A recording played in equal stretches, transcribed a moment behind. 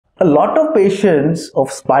A lot of patients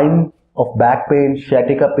of spine, of back pain,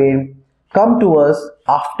 sciatica pain come to us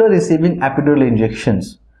after receiving epidural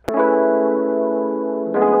injections.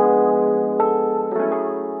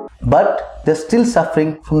 But they're still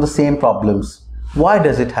suffering from the same problems. Why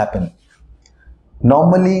does it happen?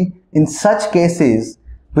 Normally, in such cases,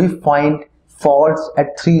 we find faults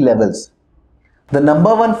at 3 levels. The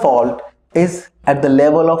number one fault is at the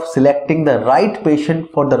level of selecting the right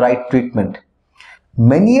patient for the right treatment.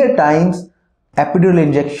 Many a times, epidural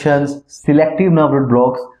injections, selective nerve root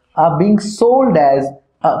blocks are being sold as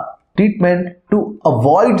a treatment to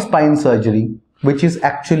avoid spine surgery, which is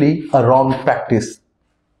actually a wrong practice.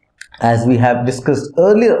 As we have discussed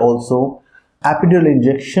earlier also, epidural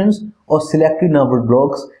injections or selective nerve root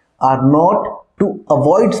blocks are not to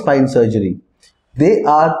avoid spine surgery. They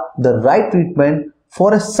are the right treatment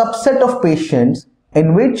for a subset of patients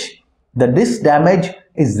in which the disc damage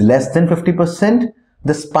is less than 50%,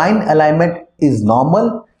 the spine alignment is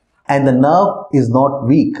normal, and the nerve is not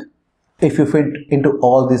weak. If you fit into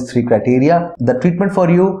all these 3 criteria, the treatment for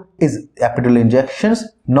you is epidural injections,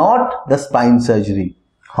 not the spine surgery.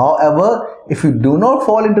 However, if you do not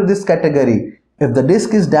fall into this category, if the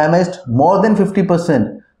disc is damaged more than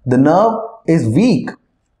 50%, the nerve is weak,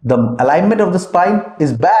 the alignment of the spine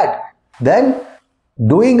is bad, then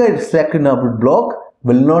doing a selective nerve root block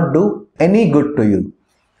will not do any good to you.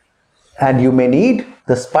 And you may need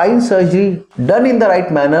the spine surgery done in the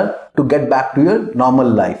right manner to get back to your normal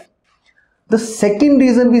life. The second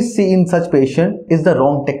reason we see in such patient is the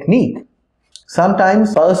wrong technique.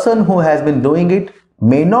 Sometimes person who has been doing it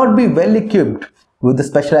may not be well equipped with the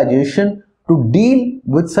specialization to deal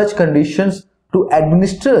with such conditions to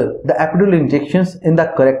administer the epidural injections in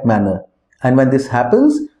the correct manner. And when this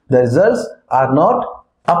happens, the results are not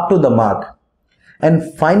up to the mark.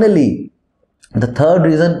 And finally, the third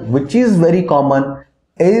reason, which is very common,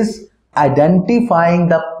 is identifying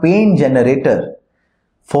the pain generator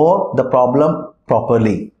for the problem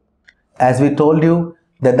properly. As we told you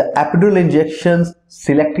that the epidural injections,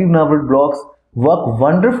 selective nerve root blocks work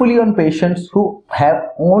wonderfully on patients who have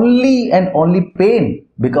only pain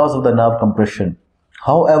because of the nerve compression.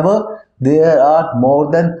 However, there are more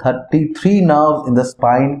than 33 nerves in the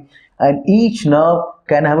spine, and each nerve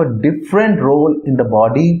can have a different role in the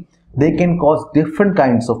body. They can cause different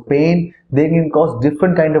kinds of pain. They can cause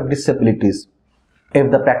different kinds of disabilities.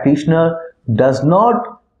 If the practitioner does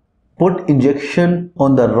not put injection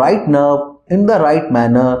on the right nerve in the right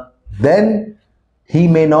manner, then he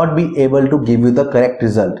may not be able to give you the correct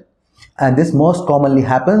result. And this most commonly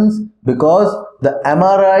happens because the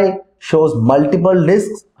MRI shows multiple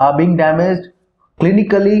discs are being damaged.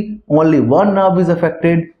 Clinically, only one nerve is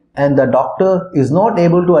affected, and the doctor is not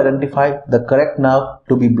able to identify the correct nerve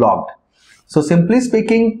to be blocked. So simply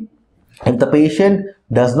speaking, if the patient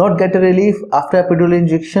does not get a relief after epidural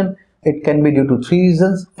injection, it can be due to 3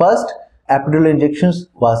 reasons. First, epidural injections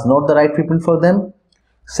was not the right treatment for them.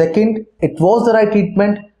 Second, it was the right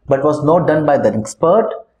treatment but was not done by the expert.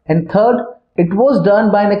 And third, it was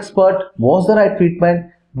done by an expert, was the right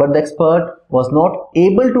treatment, but the expert was not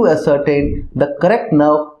able to ascertain the correct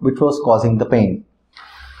nerve which was causing the pain.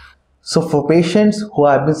 So for patients who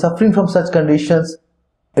have been suffering from such conditions,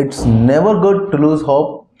 it's never good to lose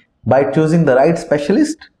hope. By choosing the right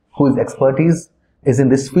specialist whose expertise is in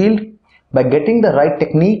this field, by getting the right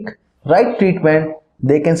technique, right treatment,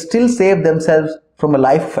 they can still save themselves from a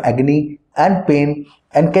life of agony and pain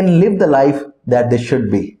and can live the life that they should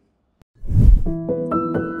be.